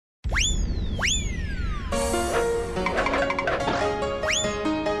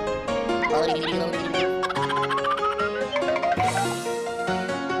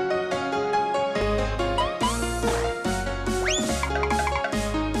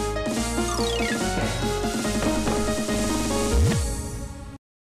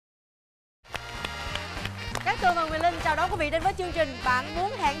Chào đón quý vị đến với chương trình Bạn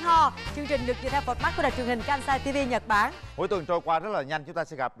Muốn Hẹn Hò. Chương trình được dựa theo format của đài truyền hình Kansai TV Nhật Bản. Mỗi tuần trôi qua rất là nhanh, chúng ta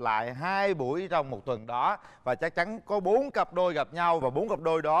sẽ gặp lại 2 buổi trong một tuần đó. Và chắc chắn có 4 cặp đôi gặp nhau. Và 4 cặp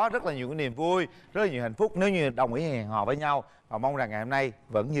đôi đó rất là nhiều cái niềm vui, rất là nhiều hạnh phúc nếu như đồng ý hẹn hò với nhau. Và mong rằng ngày hôm nay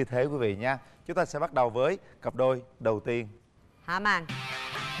vẫn như thế quý vị nha. Chúng ta sẽ bắt đầu với cặp đôi đầu tiên. Hạ màn.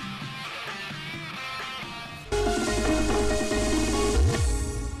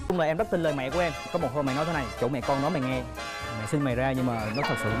 Chung là em rất tin lời mẹ của em. Có một hôm mẹ nói thế này: chỗ mẹ con nói mày nghe, mẹ sinh mày ra nhưng mà nó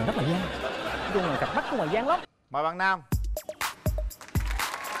thật sự mình rất là gian. Nói chung là cặp mắt của mày gian lắm. Mời bạn nam.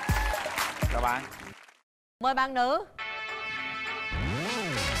 Chào bạn. Mời bạn nữ.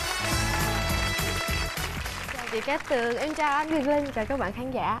 Chào chị Cát Tường, em chào anh Huyền Linh, chào các bạn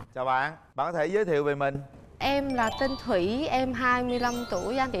khán giả. Chào bạn. Bạn có thể giới thiệu về mình? Em là tên Thủy, em 25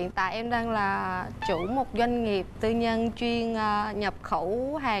 tuổi anh. Hiện tại em đang là chủ một doanh nghiệp tư nhân chuyên nhập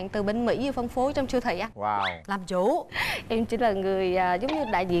khẩu hàng từ bên Mỹ và phân phối trong siêu thị anh. Wow. Làm chủ. Em chỉ là người giống như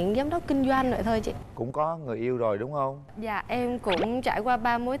đại diện giám đốc kinh doanh vậy thôi chị. Cũng có người yêu rồi đúng không? Dạ em cũng trải qua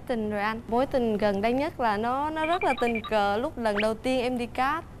 3 mối tình rồi anh. Mối tình gần đây nhất là nó rất là tình cờ. Lúc lần đầu tiên em đi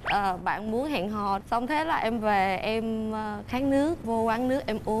cast Bạn Muốn Hẹn Hò. Xong thế là em về em khát nước, vô quán nước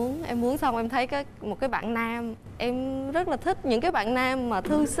em uống xong em thấy một cái bạn nam. Em rất là thích những cái bạn nam mà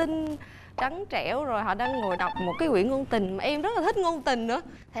thư sinh, trắng trẻo, rồi họ đang ngồi đọc một cái quyển ngôn tình mà em rất là thích ngôn tình nữa.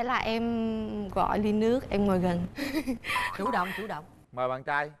 Thế là em gọi ly nước, em ngồi gần. Chủ động. Mời bạn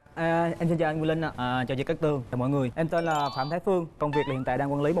trai. Em xin chào anh Huyền Linh ạ. Chào chị Cát Tường, chào mọi người. Em tên là Phạm Thái Phương. Công việc là hiện tại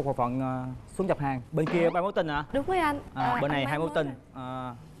đang quản lý một bộ phận xuống nhập hàng. Bên kia 3 mối tình ạ? Đúng với anh. Bên này 2 mối tình.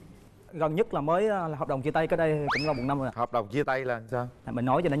 Gần nhất là mới là hợp đồng chia tay, cái đây cũng là 1 năm rồi ạ. Hợp đồng chia tay là sao? Mình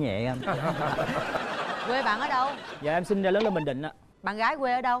nói cho nó nhẹ anh. Quê bạn ở đâu? Dạ em sinh ra lớn lên Bình Định ạ. Bạn gái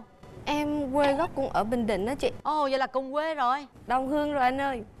quê ở đâu? Em quê gốc cũng ở Bình Định đó chị. Ồ, vậy là cùng quê rồi. Đồng hương rồi anh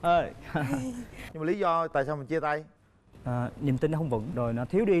ơi. Nhưng mà lý do tại sao mình chia tay? Niềm tin nó không vững, rồi nó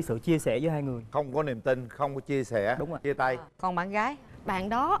thiếu đi sự chia sẻ giữa hai người. Không có niềm tin, không có chia sẻ. Đúng rồi. Chia tay. Còn bạn gái? Bạn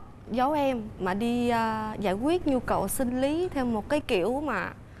đó giấu em mà đi giải quyết nhu cầu sinh lý theo một cái kiểu mà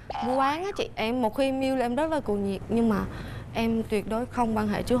mua bán á chị. Em một khi em yêu là em rất là cuồng nhiệt, nhưng mà em tuyệt đối không quan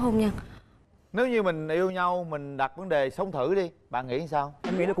hệ trước hôn nhân. Nếu như mình yêu nhau, mình đặt vấn đề sống thử đi, bạn nghĩ sao?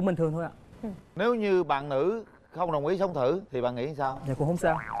 Em nghĩ nó cũng bình thường thôi ạ. Nếu như bạn nữ không đồng ý sống thử thì bạn nghĩ sao? Dạ cũng không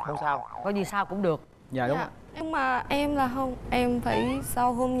sao. Không sao. Coi như sao cũng được. Dạ đúng ạ. Nhưng mà em là không, em phải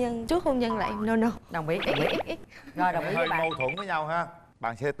sau hôn nhân, trước hôn nhân là em no. Đồng ý. Rồi, đồng ý với Hơi bạn. mâu thuẫn với nhau ha.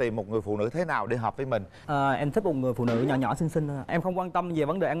 Bạn sẽ tìm một người phụ nữ thế nào để hợp với mình? Em thích một người phụ nữ nhỏ nhỏ xinh xinh thôi ạ. Em không quan tâm về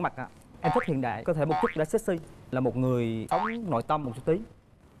vấn đề ăn mặc ạ. Em thích hiện đại, có thể một chút đã sexy. Là một người sống nội tâm một chút tí.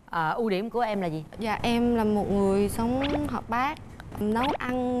 Ưu điểm của em là gì? Dạ em là một người sống hoạt bát. Nấu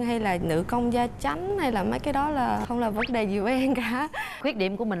ăn hay là nữ công gia chánh hay là mấy cái đó là không là vấn đề gì với em cả. Khuyết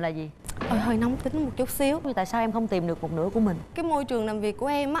điểm của mình là gì? Hơi nóng tính một chút xíu. Tại sao em không tìm được một nửa của mình? Cái môi trường làm việc của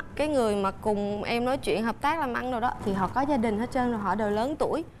em á, cái người mà cùng em nói chuyện hợp tác làm ăn rồi đó thì họ có gia đình hết trơn rồi, họ đều lớn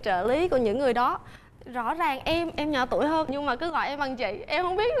tuổi. Trợ lý của những người đó rõ ràng em nhỏ tuổi hơn nhưng mà cứ gọi em bằng chị, em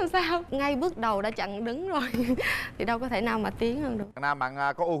không biết làm sao. Ngay bước đầu đã chặn đứng rồi thì đâu có thể nào mà tiến hơn được. Nam, bạn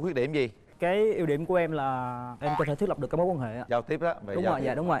có ưu khuyết điểm gì? Cái ưu điểm của em là em có thể thiết lập được cái mối quan hệ ạ. Giao tiếp đó. Đúng rồi,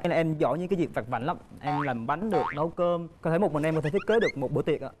 dạ đúng rồi. Em giỏi những cái việc vặt vãnh lắm. Em làm bánh được, nấu cơm. Có thể một mình em có thể thiết kế được một bữa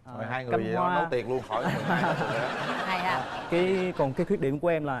tiệc ạ. Rồi hai người vậy đó, nấu tiệc luôn khỏi. Hay ha. Còn cái khuyết điểm của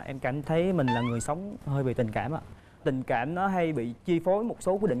em là em cảm thấy mình là người sống hơi bị tình cảm ạ. Tình cảm nó hay bị chi phối một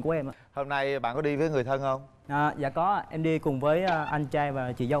số quyết định của em ạ. Hôm nay bạn có đi với người thân không? Dạ có, em đi cùng với anh trai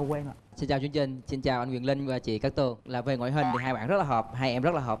và chị dâu của em ạ. Xin chào chương trình, xin chào anh Huyền Linh và chị Cát Tường. Là về ngoại hình thì hai bạn rất là hợp, hai em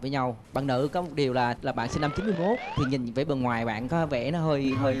rất là hợp với nhau. Bạn nữ có một điều là bạn sinh năm 91 thì nhìn vẻ bề ngoài bạn có vẻ nó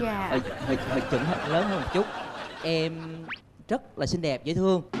hơi chuẩn lớn hơn một chút. Em rất là xinh đẹp, dễ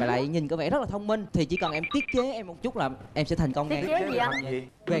thương và lại nhìn có vẻ rất là thông minh, thì chỉ cần em tiết chế em một chút là em sẽ thành công ngay. Tiết chế gì anh?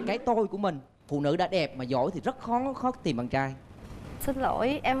 Về cái tôi của mình, phụ nữ đã đẹp mà giỏi thì rất khó tìm bạn trai. Xin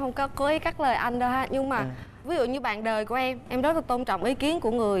lỗi, em không có cố ý cắt lời anh đâu ha, nhưng mà ví dụ như bạn đời của em rất là tôn trọng ý kiến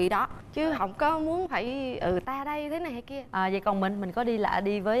của người đó chứ không có muốn phải ta đây thế này hay kia. Vậy còn mình có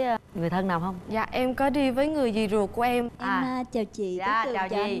đi với người thân nào không? Dạ em có đi với người dì ruột của em. Em chào chị, dạ, chào anh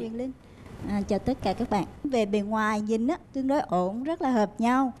chị Huyền Linh. Chào tất cả các bạn. Về bề ngoài nhìn á tương đối ổn, rất là hợp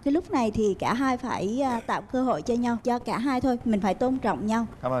nhau. Cái lúc này thì cả hai phải tạo cơ hội cho nhau, cho cả hai thôi, mình phải tôn trọng nhau.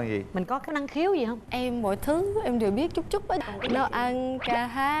 Cảm ơn gì? Mình có cái năng khiếu gì không? Em mọi thứ em đều biết chút chút á. Nấu ăn, ca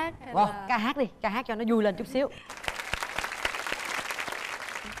hát. Ca hát đi, ca hát cho nó vui lên chút xíu.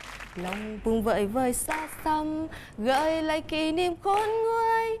 Lòng buồn vợi vợi xa xăm gợi lại kỷ niệm khôn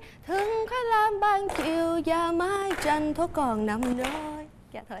nguôi, thương khói lam ban chiều và mái tranh thôi còn nằm đôi.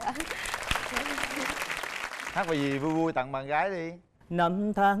 Dạ thời ấy. Hát bài gì vui vui tặng bạn gái đi.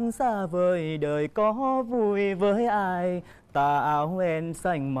 Năm tháng xa vời đời có vui với ai, tà áo em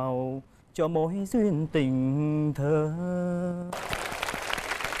xanh màu cho mối duyên tình thơ.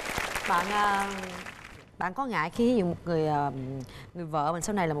 Bạn có ngại khi ví dụ một người vợ mình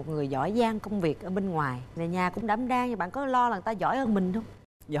sau này là một người giỏi giang công việc ở bên ngoài, về nhà cũng đảm đang, nhưng bạn có lo là người ta giỏi hơn mình không?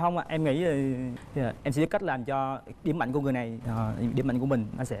 Dạ không ạ, em nghĩ là em sẽ biết cách làm cho điểm mạnh của người này, điểm mạnh của mình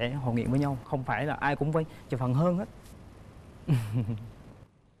nó sẽ hòa quyện với nhau, không phải là ai cũng phải cho phần hơn hết.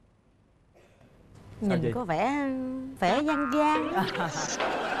 Nhìn có vẻ gian gian.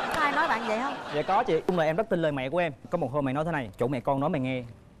 Có ai nói bạn vậy không? Dạ có chị, chung là em rất tin lời mẹ của em. Có một hôm mẹ nói thế này: chỗ mẹ con nói mày nghe,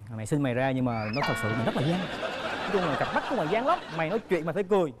 mày sinh mày ra nhưng mà nó thật sự mày rất là gian. Nói chung là cặp mắt của mày gian lắm, mày nói chuyện mà phải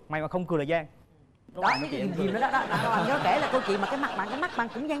cười, mày mà không cười là gian. Đó, cái gì đó bạn nhớ kể là câu chuyện mà cái mắt bạn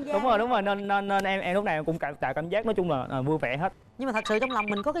cũng gian gian. Đúng rồi, nên em lúc này cũng tạo cảm giác nói chung là vui vẻ hết. Nhưng mà thật sự trong lòng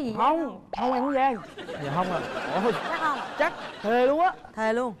mình có cái gì không em không gian. Dạ không à. Ôi, chắc không? chắc thề luôn á.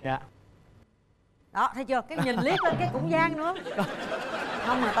 Thề luôn. Dạ. Đó, thấy chưa, cái nhìn liếc lên cái cũng gian nữa.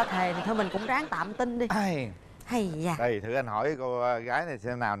 Không, người ta thề thì thôi mình cũng ráng tạm tin đi. Hay da. Đây thử anh hỏi cô gái này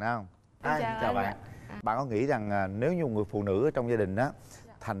xem nào nè không. Chào bạn. Bạn có nghĩ rằng nếu như người phụ nữ ở trong gia đình á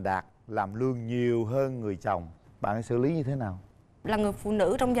thành đạt, làm lương nhiều hơn người chồng, bạn sẽ xử lý như thế nào? Là người phụ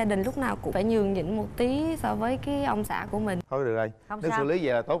nữ trong gia đình lúc nào cũng phải nhường nhịn một tí so với cái ông xã của mình. Thôi được rồi, không nếu sao. xử lý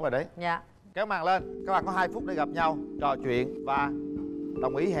vậy là tốt rồi đấy. Dạ. Kéo màn lên, các bạn có 2 phút để gặp nhau, trò chuyện và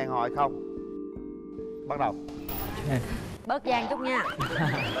đồng ý hẹn hò hay không. Bắt đầu. Bớt gian chút nha.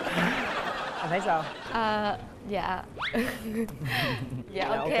 Anh thấy sao? Dạ. Dạ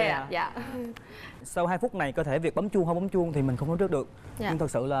ok ok ạ. Dạ. Sau 2 phút này có thể việc bấm chuông không bấm chuông thì mình không nói trước được. Dạ. Nhưng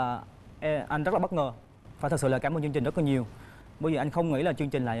thật sự là anh rất là bất ngờ. Phải thật sự là cảm ơn chương trình rất là nhiều. Bởi vì anh không nghĩ là chương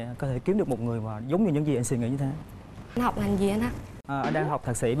trình lại có thể kiếm được một người mà giống như những gì anh suy nghĩ như thế. Anh học ngành gì anh ha? Anh đang học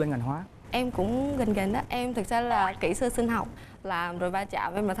thạc sĩ bên ngành hóa. Em cũng gần đó. Em thực ra là kỹ sư sinh học. Làm rồi va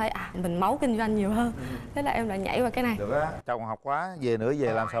chạm em mà thấy mình máu kinh doanh nhiều hơn. Thế là em lại nhảy vào cái này. Được á, chồng học quá, về nữa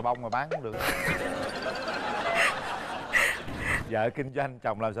về làm xà bông mà bán cũng được. Vợ kinh doanh,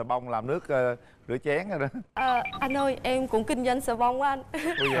 chồng làm xà bông, làm nước rửa chén rồi đó. Anh ơi, em cũng kinh doanh xà bông anh.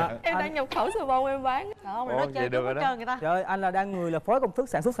 Em đang nhập khẩu xà bông em bán. Không, nói chơi được rồi đó. người ta. Trời ơi, anh là đang người là phối công thức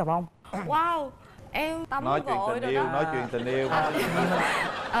sản xuất xà bông. Wow, em tắm Nói chuyện gội tình rồi yêu, đó. nói chuyện tình yêu.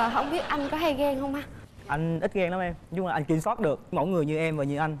 Không biết anh có hay ghen không ha? Anh ít ghen lắm em, nhưng mà anh kiểm soát được. Mẫu người như em và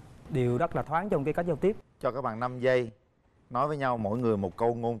như anh đều rất là thoáng trong cái cách giao tiếp. Cho các bạn 5 giây nói với nhau mỗi người một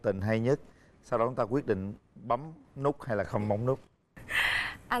câu ngôn tình hay nhất. Sau đó chúng ta quyết định bấm nút hay là không bấm nút.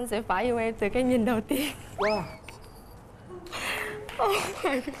 Anh sẽ phải yêu em từ cái nhìn đầu tiên. Wow.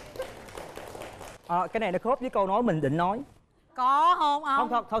 Cái này nó khớp với câu nói mình định nói. Có không?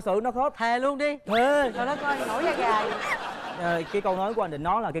 Không, thật sự nó khớp. Thề luôn đi. Thề. Trời đất ơi, nổi da gà vậy. Cái câu nói của anh định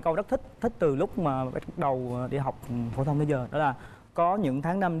nói là cái câu rất thích từ lúc mà bắt đầu đi học phổ thông tới giờ. Đó là có những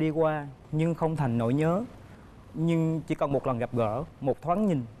tháng năm đi qua nhưng không thành nỗi nhớ, nhưng chỉ cần một lần gặp gỡ, một thoáng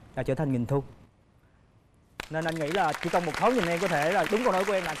nhìn là trở thành nghìn thu. Nên anh nghĩ là chỉ cần một thoáng nhìn em có thể là đúng câu nói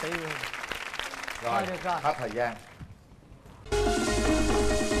của em là sẽ... Rồi, được rồi. hết thời gian.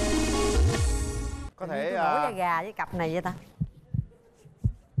 Có thể nổi da gà với cặp này vậy ta.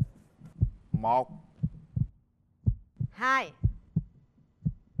 1 2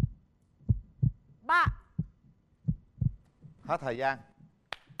 3. Hết thời gian.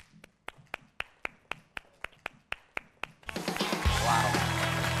 Wow.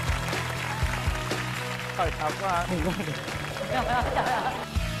 Thôi thật quá.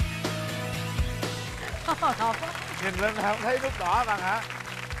 Nhìn lên không thấy nút đỏ bạn hả?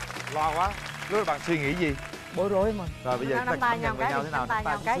 Lo quá. Lúc đó bạn suy nghĩ gì? Bối rối mà. Rồi bây giờ nắm tay nhau cái, thế nào? nắm tay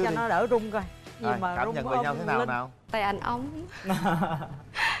nhau cái cho nó đỡ rung coi. Rồi, cảm nhận về nhau thế nào nào? Tay anh ống.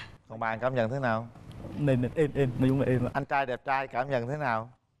 Còn bạn cảm nhận thế nào? Mềm êm, nói chung là êm ạ. Anh trai đẹp trai cảm nhận thế nào?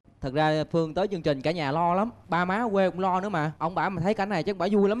 Thật ra Phương tới chương trình cả nhà lo lắm, ba má quê cũng lo nữa mà. Ông bà mà thấy cảnh này chắc bà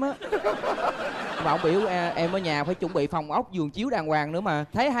vui lắm á. Mà ông biểu em ở nhà phải chuẩn bị phòng ốc, giường chiếu đàng hoàng nữa mà.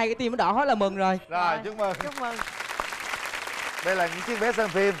 Thấy hai cái tim nó đỏ hết là mừng rồi. Rồi, chúc mừng. Chúc mừng. Đây là những chiếc vé xem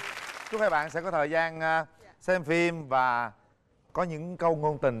phim. Chúc hai bạn sẽ có thời gian xem phim và có những câu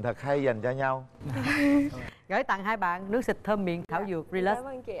ngôn tình thật hay dành cho nhau. Gửi tặng hai bạn nước xịt thơm miệng thảo dược Relax. Cảm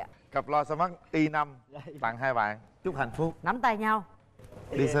ơn chị ạ. Cặp loa xoa mắt Y5 tặng hai bạn. Chúc hạnh phúc. Nắm tay nhau.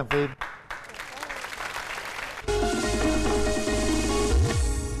 Đi xem phim.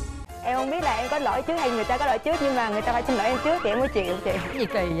 Em không biết là em có lỗi trước hay người ta có lỗi trước, nhưng mà người ta phải xin lỗi em trước thì em mới chịu chị. Cái gì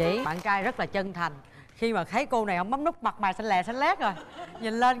kỳ vậy? Bạn trai rất là chân thành. Khi mà thấy cô này không bấm nút mặt mày xanh lè xanh lét rồi.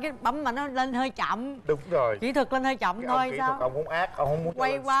 Nhìn lên cái bấm mà nó lên hơi chậm. Đúng rồi. Kỹ thuật lên hơi chậm thôi kỹ sao? thuật ông muốn ác, ông không muốn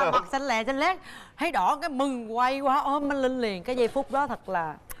quay qua sớm. mặt xanh lè xanh lét, thấy đỏ cái mừng quay qua ôm anh Linh liền. Cái giây phút đó thật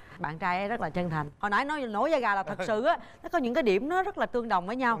là bạn trai ấy rất là chân thành. Hồi nãy nói nổi da gà là thật sự á, nó có những cái điểm nó rất là tương đồng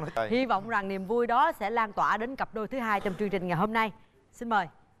với nhau. Hy vọng rằng niềm vui đó sẽ lan tỏa đến cặp đôi thứ hai trong chương trình ngày hôm nay. Xin mời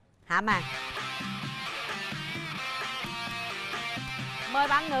hạ màn. Mời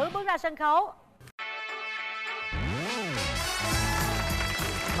bạn nữ bước ra sân khấu.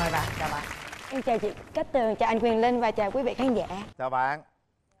 Mời bạn, chào bạn. Em chào chị Cát Tường, chào anh Quyền Linh và chào quý vị khán giả. Chào bạn.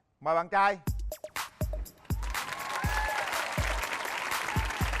 Mời bạn trai.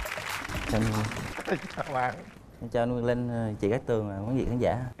 Chào bạn. chào anh Quyền Linh, chị Cát Tường và quý vị khán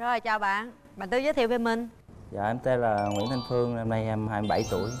giả. Rồi chào bạn. Bạn tự giới thiệu về mình. Dạ em tên là Nguyễn Thanh Phương, năm nay em 27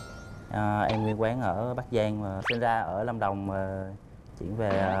 tuổi. Em nguyên quán ở Bắc Giang và sinh ra ở Lâm Đồng, chuyển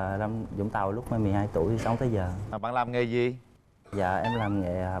về Vũng Tàu lúc 12 tuổi, sống tới giờ. Bạn làm nghề gì? Dạ em làm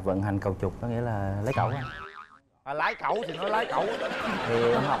nghề vận hành cầu trục, có nghĩa là lấy cẩu. Lái cẩu thì nói lái cẩu.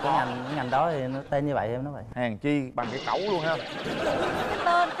 Thì em học cái ngành đó thì nó tên như vậy, em nói vậy. Hèn chi bằng cái cẩu luôn ha. Cái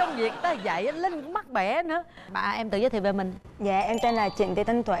tên công việc ta dạy anh Linh cũng mắc bẻ nữa. Bà em tự giới thiệu về mình. Dạ em tên là Trịnh Thị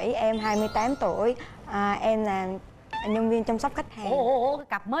Thanh Thủy, em 28 tuổi. Em là nhân viên chăm sóc khách hàng. Ủa, cái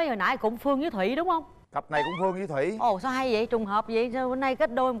cặp mới hồi nãy cũng Phương với Thủy đúng không? Cặp này cũng Phương với Thủy. Ồ sao hay vậy, trùng hợp vậy, sao bữa nay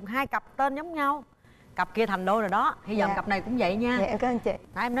kết đôi hai cặp tên giống nhau. Cặp kia thành đôi rồi đó, hy vọng cặp này cũng vậy nha. Dạ em cảm ơn chị.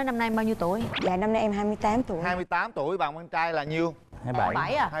 Nãy em nói năm nay em bao nhiêu tuổi? Dạ năm nay em 28 tuổi. 28 tuổi, bạn trai là nhiêu?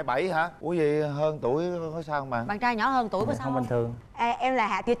 27 à? 27 hả? Ủa vậy hơn tuổi có sao không bạn? Bạn trai nhỏ hơn tuổi có sao không? Bình thường. Em là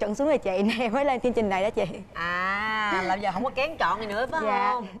hạ tiêu chuẩn xuống rồi chị, nên em mới lên chương trình này đó chị. À, là giờ không có kén chọn gì nữa phải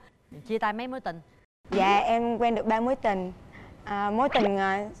Dạ. không? Chia tay mấy mối tình? Dạ em quen được 3 mối tình. Mối tình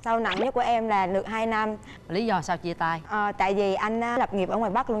sâu nặng nhất của em là được 2 năm. Lý do sao chia tay? Tại vì anh lập nghiệp ở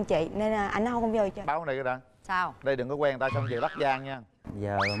ngoài Bắc luôn chị, nên anh nó không vô chơi. Báo này cái đã. Sao? Đây đừng có quen ta xong về Bắc Giang nha.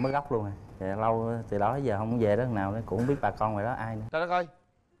 Giờ mới gốc luôn rồi. Dạ, lâu từ đó tới giờ không về đó nào, cũng không biết bà con ngoài đó ai nữa. Trời đất ơi,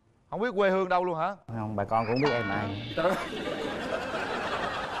 không biết quê hương đâu luôn hả? Không, bà con cũng không biết em là ai nữa. Trời đất ơi.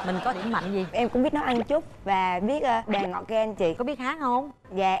 Mình có điểm mạnh gì? Em cũng biết nấu ăn chút và biết đàn ngọt ghen chị. Có biết hát không?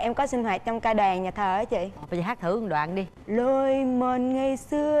 Dạ em có sinh hoạt trong ca đoàn nhà thờ á chị. Bây giờ hát thử một đoạn đi. Lối mòn ngày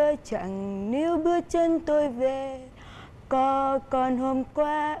xưa chẳng níu bước chân tôi về, có còn hôm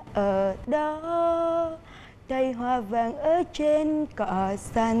qua ở đó, thấy hoa vàng ở trên cỏ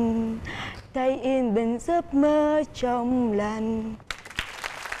xanh, thấy yên bình giấc mơ trong lành.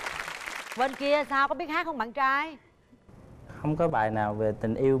 Bên kia sao, có biết hát không bạn trai? Không có bài nào về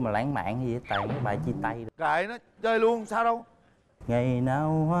tình yêu mà lãng mạn gì hết, toàn cái bài chia tay. Kệ nó chơi luôn, sao đâu. Ngày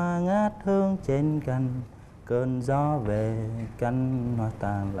nào hoa ngát hương trên cành, cơn gió về cánh hoa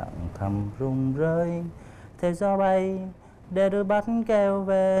tàn lặng thầm rung rơi, theo gió bay để đưa bắt keo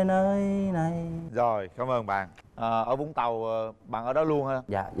về nơi này. Rồi, cảm ơn bạn. Ở Vũng Tàu bạn ở đó luôn hả?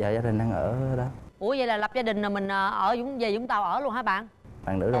 Dạ, gia đình đang ở đó. Ủa vậy là lập gia đình là mình về Vũng Tàu ở luôn hả bạn?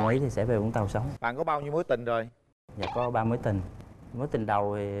 Bạn nữ đồng ý thì sẽ về Vũng Tàu sống. Bạn có bao nhiêu mối tình rồi? Dạ có 3 mối tình. Mối tình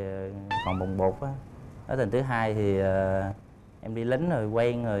đầu thì còn bồng bột á. Mối tình thứ hai thì em đi lính rồi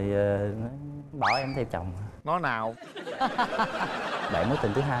quen rồi nó bỏ em theo chồng. Nó nào? Bạn mối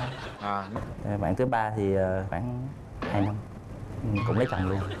tình thứ hai. Bạn thứ ba thì khoảng 2 năm cũng lấy chồng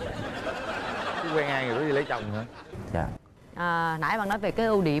luôn. Chứ quen ai người đó đi lấy chồng hả? Dạ. Nãy bạn nói về cái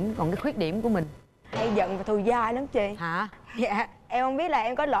ưu điểm, còn cái khuyết điểm của mình? Hay giận và thù dai lắm chị. Hả? Dạ em không biết là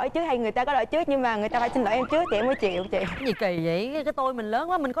em có lỗi trước hay người ta có lỗi trước, nhưng mà người ta phải xin lỗi em trước thì em mới chịu chị. Cái gì kỳ vậy? Cái tôi mình lớn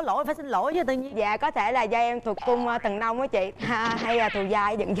quá, mình có lỗi phải xin lỗi chứ tự nhiên. Dạ có thể là do em thuộc cung Tầng Nông á chị, hay là thù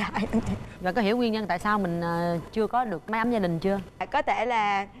dai, giận dai. Và có hiểu nguyên nhân tại sao mình chưa có được mái ấm gia đình chưa? Có thể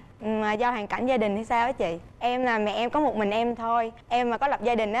là do hoàn cảnh gia đình hay sao á chị. Em là mẹ em có một mình em thôi. Em mà có lập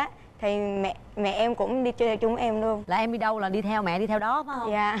gia đình á thì mẹ em cũng đi chơi chung em luôn. Là em đi đâu là đi theo mẹ đi theo đó phải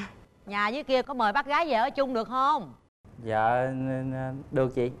không? Dạ. Nhà dưới kia có mời bác gái về ở chung được không? Dạ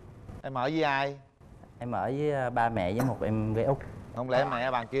được chị. Em ở với ai? Em ở với ba mẹ với một em gái út. Không lẽ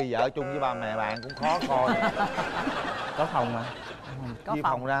mẹ bạn kia vợ chung với ba mẹ bạn cũng khó coi. Có phòng mà. Có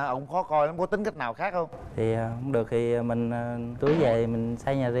phòng ra cũng khó coi lắm, có tính cách nào khác không? Thì không được thì mình cưới về mình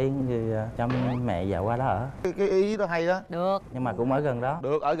xây nhà riêng rồi cho mẹ vợ qua đó ở. Cái ý đó hay đó. Được. Nhưng mà cũng ở gần đó.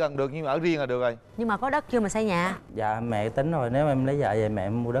 Được, ở gần được nhưng mà ở riêng là được rồi. Nhưng mà có đất chưa mà xây nhà? Dạ mẹ tính rồi, nếu em lấy vợ về mẹ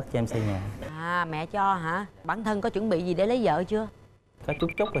em mua đất cho em xây nhà. À mẹ cho hả? Bản thân có chuẩn bị gì để lấy vợ chưa? Có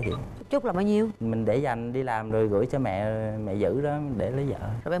chút rồi chị. Chút là bao nhiêu? Mình để dành đi làm rồi gửi cho mẹ giữ đó để lấy vợ.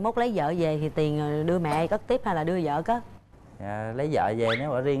 Rồi mai mốt lấy vợ về thì tiền đưa mẹ cất tiếp hay là đưa vợ cất? Dạ, lấy vợ về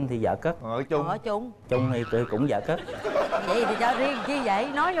nếu ở riêng thì vợ cất. Ở chung. Ở chung. Chung thì tôi cũng vợ cất. Vậy thì cho riêng chi vậy?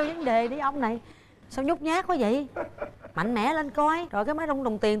 Nói vô vấn đề đi ông này. Sao nhút nhát quá vậy? Mạnh mẽ lên coi. Rồi cái mấy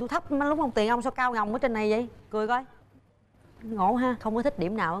đồng tiền tôi thấp, mấy đồng tiền ông sao cao ngòng ở trên này vậy? Cười coi. Ngộ ha. Không có thích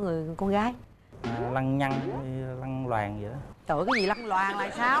điểm nào ở người con gái? Lăng nhăng, lăng loàn vậy đó. Trời, cái gì lăng loàn là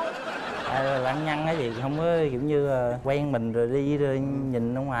sao? Lăng nhăng cái gì không có kiểu như quen mình rồi đi rồi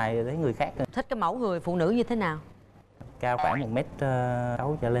nhìn ở ngoài rồi thấy người khác rồi. Thích cái mẫu người phụ nữ như thế nào? Cao khoảng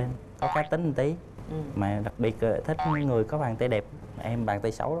 1m6 trở lên, có cá tính một tí. Mà đặc biệt thích người có bàn tay đẹp. Em bàn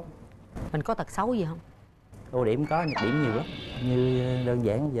tay xấu lắm. Mình có tật xấu gì không? Ưu điểm có, nhược điểm nhiều lắm. Như đơn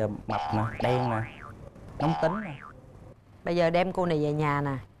giản giờ mập nè, đen nè, nóng tính nè. Bây giờ đem cô này về nhà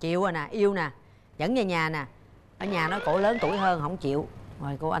nè, chịu rồi nè, yêu nè, dẫn về nhà nè. Ở nhà nói cổ lớn tuổi hơn không chịu,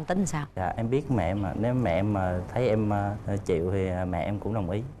 rồi cô anh tính sao? Dạ em biết mẹ mà, nếu mẹ em mà thấy em chịu thì mẹ em cũng đồng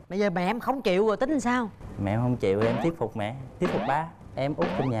ý. Bây giờ mẹ em không chịu rồi tính sao? Mẹ em không chịu thì em thuyết phục mẹ, thuyết phục ba. Em út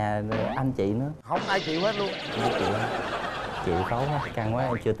trong nhà anh chị nữa. Không ai chịu hết luôn. Không chịu. Chịu khó quá, căng quá,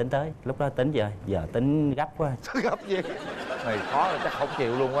 em chưa tính tới. Lúc đó tính giờ tính gấp quá. Gấp gì? Này khó là chắc không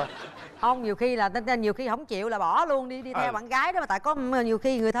chịu luôn quá. Không, nhiều khi là nhiều khi không chịu là bỏ luôn đi theo bạn gái đó, mà tại có nhiều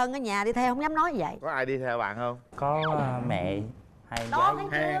khi người thân ở nhà đi theo không dám nói vậy. Có ai đi theo bạn không? Có mẹ, hai đó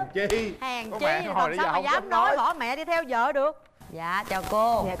gái. Hèn chi. Hèn có chi, mẹ làm sao mà dám nói bỏ mẹ đi theo vợ được. Dạ chào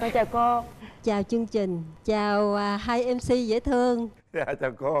cô. Dạ con chào cô. Chào chương trình, chào hai MC dễ thương. Dạ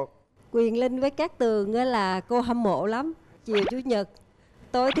chào cô. Quyền Linh với Cát Tường là cô hâm mộ lắm. Chiều Chủ nhật,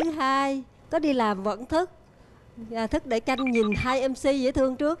 tối thứ hai có đi làm vẫn thức. Thức để canh nhìn hai MC dễ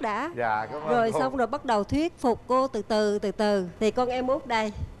thương trước đã. Dạ cảm ơn rồi cô. xong rồi bắt đầu thuyết phục cô từ từ. Thì con em út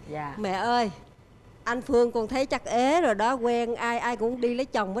đây. Dạ. Mẹ ơi, anh Phương con thấy chắc ế rồi đó, quen ai cũng đi lấy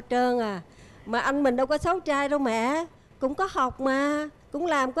chồng hết trơn à. Mà anh mình đâu có xấu trai đâu mẹ, cũng có học mà, cũng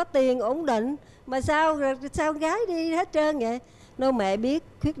làm có tiền ổn định. Mà sao gái đi hết trơn vậy? Nói mẹ biết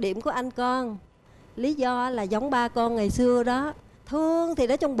khuyết điểm của anh con. Lý do là giống ba con ngày xưa đó. Thương thì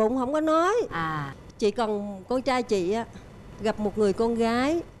để trong bụng không có nói. Chỉ cần con trai chị gặp một người con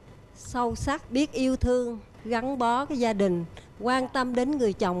gái sâu sắc, biết yêu thương, gắn bó cái gia đình, quan tâm đến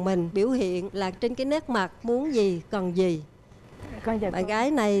người chồng mình, biểu hiện là trên cái nét mặt muốn gì cần gì. Bạn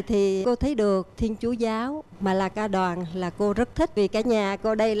gái này thì cô thấy được Thiên Chúa Giáo mà là ca đoàn là cô rất thích, vì cả nhà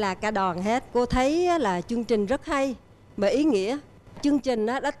cô đây là ca đoàn hết. Cô thấy là chương trình rất hay mà ý nghĩa. Chương trình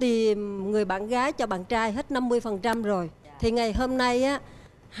đã tìm người bạn gái cho bạn trai hết 50% rồi. Thì ngày hôm nay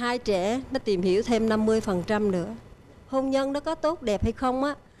hai trẻ nó tìm hiểu thêm 50% nữa. Hôn nhân nó có tốt đẹp hay không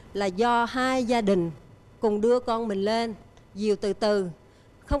là do hai gia đình cùng đưa con mình lên, dìu từ từ.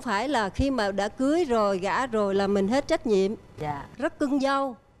 Không phải là khi mà đã cưới rồi, gả rồi là mình hết trách nhiệm. Dạ. Rất cưng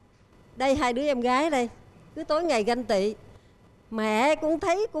dâu. Đây hai đứa em gái đây, cứ tối ngày ganh tị. Mẹ cũng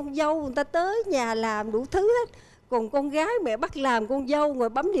thấy con dâu người ta tới nhà làm đủ thứ hết. Còn con gái mẹ bắt làm con dâu ngồi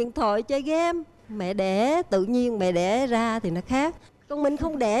bấm điện thoại chơi game. Mẹ đẻ tự nhiên mẹ đẻ ra thì nó khác. Còn mình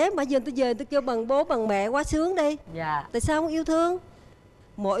không đẻ mà giờ tôi kêu bằng bố bằng mẹ quá sướng đi. Dạ. Tại sao không yêu thương?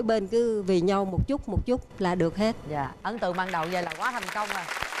 Mỗi bên cứ vì nhau một chút là được hết. Dạ. Ấn tượng ban đầu vậy là quá thành công rồi.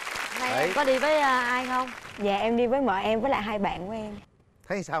 Nay em có đi với ai không? Dạ em đi với mợ em với lại hai bạn của em.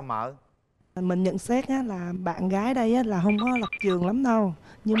 Thấy sao mợ? Mình nhận xét là bạn gái đây là không có lập trường lắm đâu.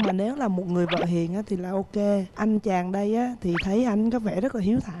 Nhưng mà nếu là một người vợ hiền thì là ok. Anh chàng đây thì thấy anh có vẻ rất là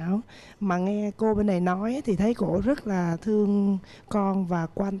hiếu thảo. Mà nghe cô bên này nói thì thấy cổ rất là thương con và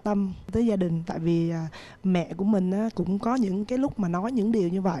quan tâm tới gia đình. Tại vì mẹ của mình cũng có những cái lúc mà nói những điều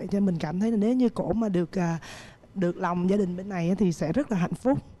như vậy. Cho mình cảm thấy là nếu như cổ mà được lòng gia đình bên này thì sẽ rất là hạnh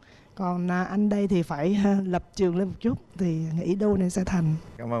phúc. Còn anh đây thì phải lập trường lên một chút thì nghĩ đôi này sẽ thành.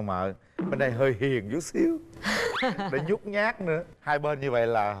 Cảm ơn mợ. Bên đây hơi hiền chút xíu để nhút nhát nữa. Hai bên như vậy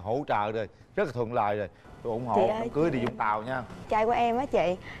là hỗ trợ rồi, rất là thuận lợi rồi. Tôi ủng hộ đám cưới đi Vũng Tàu nha. Trai của em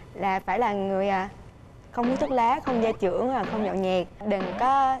chị là phải là người không hút thuốc lá, không gia trưởng, không nhậu nhẹt, đừng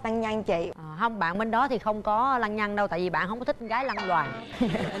có lăng nhăng chị. Không, bạn bên đó thì không có lăng nhăng đâu, tại vì bạn không có thích con gái lăng loàn.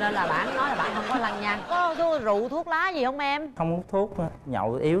 Cho nên là bạn nói là bạn không có lăng nhăng. Có rượu thuốc lá gì không em? Không hút thuốc,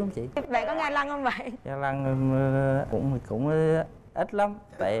 nhậu yếu lắm chị. Bạn có nghe lăng không vậy? Lăng cũng ít lắm,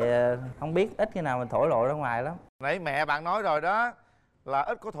 tại không biết ít khi nào mình thổ lộ ra ngoài lắm. Nãy mẹ bạn nói rồi đó, là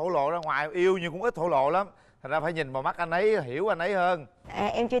ít có thổ lộ ra ngoài, yêu nhưng cũng ít thổ lộ lắm. Thành ra phải nhìn vào mắt anh ấy, hiểu anh ấy hơn.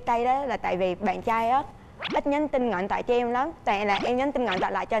 Em chia tay đó là tại vì bạn trai ít nhắn tin gọi điện thoại cho em lắm. Tại là em nhắn tin gọi điện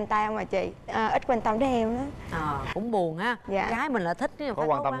thoại lại cho anh ta mà chị, ít quan tâm đến em đó. Cũng buồn ha. Dạ. Gái mình là thích có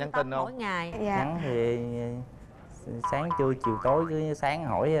quan tâm nhắn tin không? Mỗi ngày. Dạ. Nhắn thì sáng trưa chiều tối, cứ sáng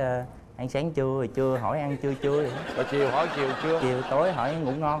hỏi ăn sáng chưa, rồi trưa hỏi ăn chưa vậy. Rồi chiều hỏi chiều chưa? Chiều tối hỏi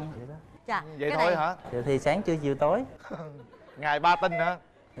ngủ ngon vậy đó. Chà, vậy thôi hả? Thì sáng trưa chiều tối. Ngày 3 tin hả?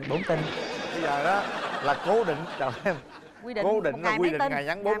 4 tin. Bây giờ đó là cố định, chào em. Cố định là quy định ngày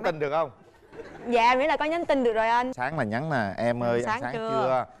nhắn 4 tin được không? Dạ, miễn là có nhắn tin được rồi anh. Sáng là nhắn nè, em ơi ăn sáng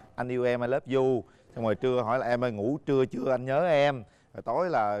chưa? Anh yêu em, I love you. Xong rồi trưa hỏi là em ơi ngủ trưa chưa, anh nhớ em. Rồi tối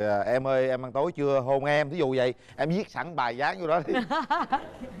là em ơi em ăn tối chưa, hôn em, thí dụ vậy. Em viết sẵn bài dán vô đó đi.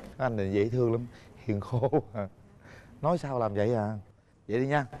 Anh này dễ thương lắm, hiền khô. Nói sao làm vậy à. Vậy đi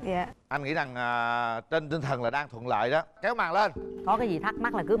nha. Dạ. Anh nghĩ rằng trên tinh thần là đang thuận lợi đó. Kéo màn lên. Có cái gì thắc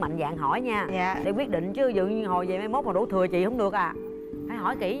mắc là cứ mạnh dạn hỏi nha. Dạ. Để quyết định chứ dự như hồi về mai mốt mà đủ thừa chị không được à. Phải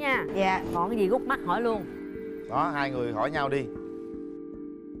hỏi kỹ nha. Dạ. Còn cái gì gút mắt hỏi luôn. Đó, hai người hỏi nhau đi.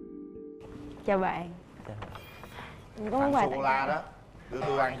 Chào bạn. Có món Ăn quà sô-cô-la đó, đưa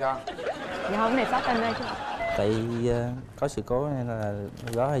tôi ăn cho. Dạ không, cái này sốt canh đây chứ. Tại có sự cố nên là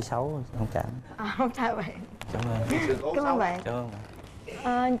gió hơi xấu, không cảm. Không sao bạn. Cảm ơn. Sự cố Cảm ơn bạn. Cảm ơn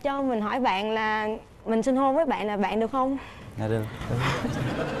bạn. Cho mình hỏi bạn là mình xin hôn với bạn là bạn được không? Dạ được.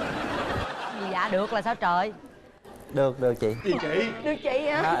 Dạ được là sao trời. Được chị. Gì chị? Được chị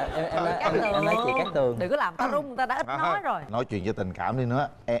hả? Em nói chị Cát Tường. Đừng có làm tao rung, ta đã ít nói rồi. Nói chuyện cho tình cảm đi nữa.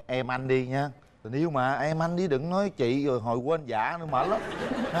 Em anh đi nha. Tình yêu mà, em anh đi, đừng nói chị rồi hồi quên dạ nữa mệt lắm.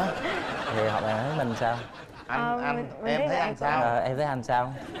 Ha? Thì họ bạn thấy mình sao? Anh mình em thấy thấy bạn anh sao? Em thấy anh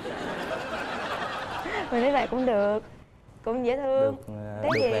sao? Mình thấy bạn cũng được, cũng dễ thương. Được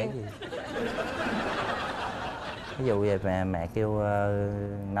Cái gì? bé gì? Ví dụ về mẹ kêu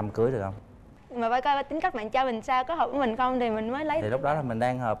năm cưới được không? Mà phải coi tính cách bạn cho mình sao, có hợp với mình không thì mình mới lấy. Thì lúc đó là mình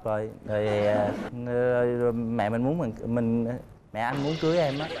đang hợp rồi. Rồi mẹ mình muốn mẹ anh muốn cưới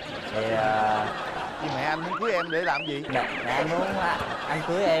em á. Thì Nhưng mẹ anh muốn cưới em để làm gì? mẹ anh muốn anh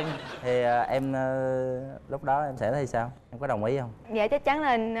cưới em thì em lúc đó em sẽ thấy sao? Em có đồng ý không? Dạ chắc chắn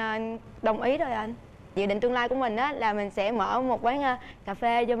là đồng ý rồi anh. Dự định tương lai của mình á là mình sẽ mở một quán cà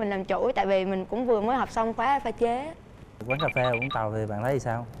phê cho mình làm chủ, tại vì mình cũng vừa mới học xong khóa pha chế. Quán cà phê ở Vũng Tàu thì bạn thấy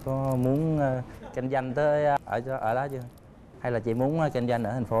sao? Có muốn kinh doanh tới ở đó chưa? Hay là chỉ muốn kinh doanh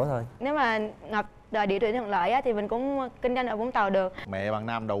ở thành phố thôi? Nếu mà Ngọc đòi địa điểm thuận lợi á thì mình cũng kinh doanh ở Vũng Tàu được. Mẹ bằng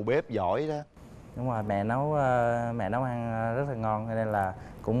nam đầu bếp giỏi đó. Đúng rồi, mẹ nấu ăn rất là ngon cho nên là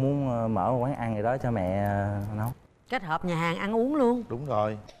cũng muốn mở một quán ăn gì đó cho mẹ nấu. Kết hợp nhà hàng ăn uống luôn. Đúng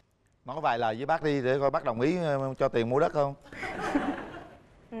rồi. Nói vài lời với bác đi để coi bác đồng ý cho tiền mua đất không?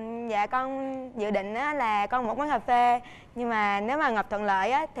 Dạ con dự định á là con mở quán cà phê, nhưng mà nếu mà Ngọc thuận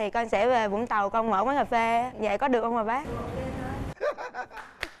lợi á thì con sẽ về Vũng Tàu con mở quán cà phê. Vậy có được không mà bác?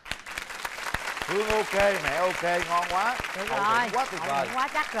 Phương ok, mẹ ok, ngon quá. Được Hậu rồi, thuẫn quá tuyệt vời. quá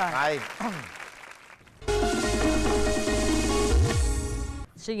chắc rồi. Đây.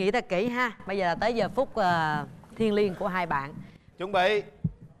 Suy nghĩ thật kỹ ha. Bây giờ là tới giờ phút thiêng liêng của hai bạn. Chuẩn bị.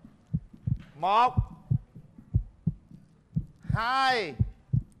 1 2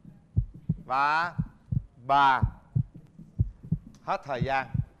 và 3. Hết thời gian.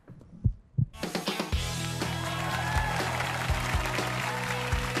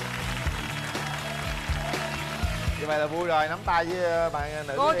 Như vậy là vui rồi, nắm tay với bạn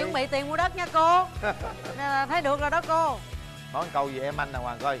nữ. Cô đi. chuẩn bị tiền mua đất nha cô. Nên là thấy được rồi đó cô. Nói câu gì em anh đàng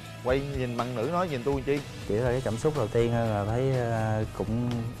hoàng coi. Quay nhìn bạn nữ nói nhìn tôi làm chi. Chỉ là cái cảm xúc đầu tiên là thấy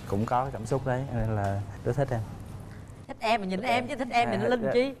cũng có cái cảm xúc đấy nên là tôi thích em. Thích em mà nhìn em chứ thích em nhìn Linh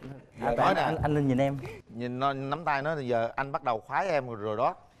chi. Nói nè. Anh Linh nhìn em. Nhìn nó nắm tay nó thì giờ anh bắt đầu khoái em rồi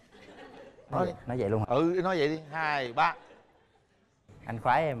đó. Nói vậy luôn hả? Ừ, nói vậy đi. 2 3. Anh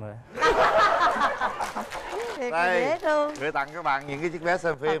khoái em rồi. Thiệt là dễ thương. Gửi tặng các bạn những cái chiếc vé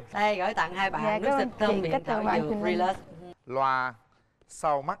xem phim. Đây gửi tặng hai bạn Dạ, nước xịt thơm điện thảo dược Relax. Loa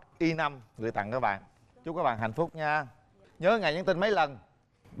sau mắt i5 gửi tặng các bạn. Chúc các bạn hạnh phúc nha. Nhớ ngày nhắn tin mấy lần?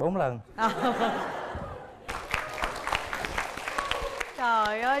 4 lần.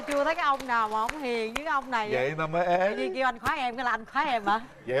 Trời ơi, chưa thấy cái ông nào mà ông hiền với cái ông này. Vậy nó mới ế. Đi kêu anh khoái em cái là anh khoái em hả?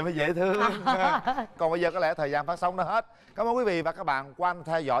 Vậy mới dễ thương. Còn bây giờ có lẽ thời gian phát sóng đã hết. Cảm ơn quý vị và các bạn quan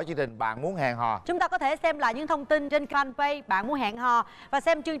theo dõi chương trình Bạn Muốn Hẹn Hò. Chúng ta có thể xem lại những thông tin trên fanpage Bạn Muốn Hẹn Hò và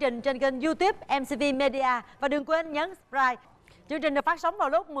xem chương trình trên kênh YouTube MCV Media, và đừng quên nhấn subscribe. Chương trình được phát sóng vào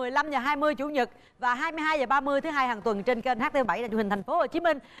lúc 15h20 Chủ nhật và 22h30 thứ hai hàng tuần trên kênh HTV7 đài truyền hình Thành phố Hồ Chí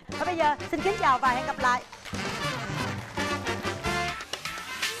Minh. Và bây giờ xin kính chào và hẹn gặp lại.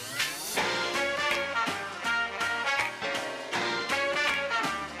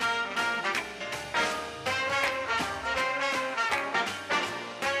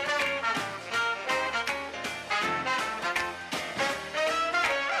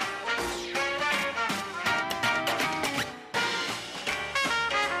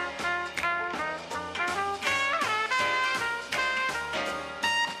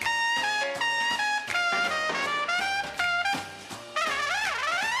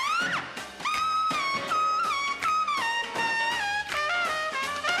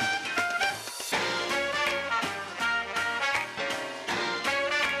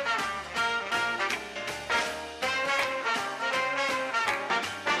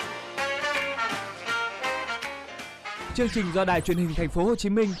 Chương trình do Đài Truyền hình Thành phố Hồ Chí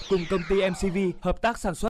Minh cùng công ty MCV hợp tác sản xuất.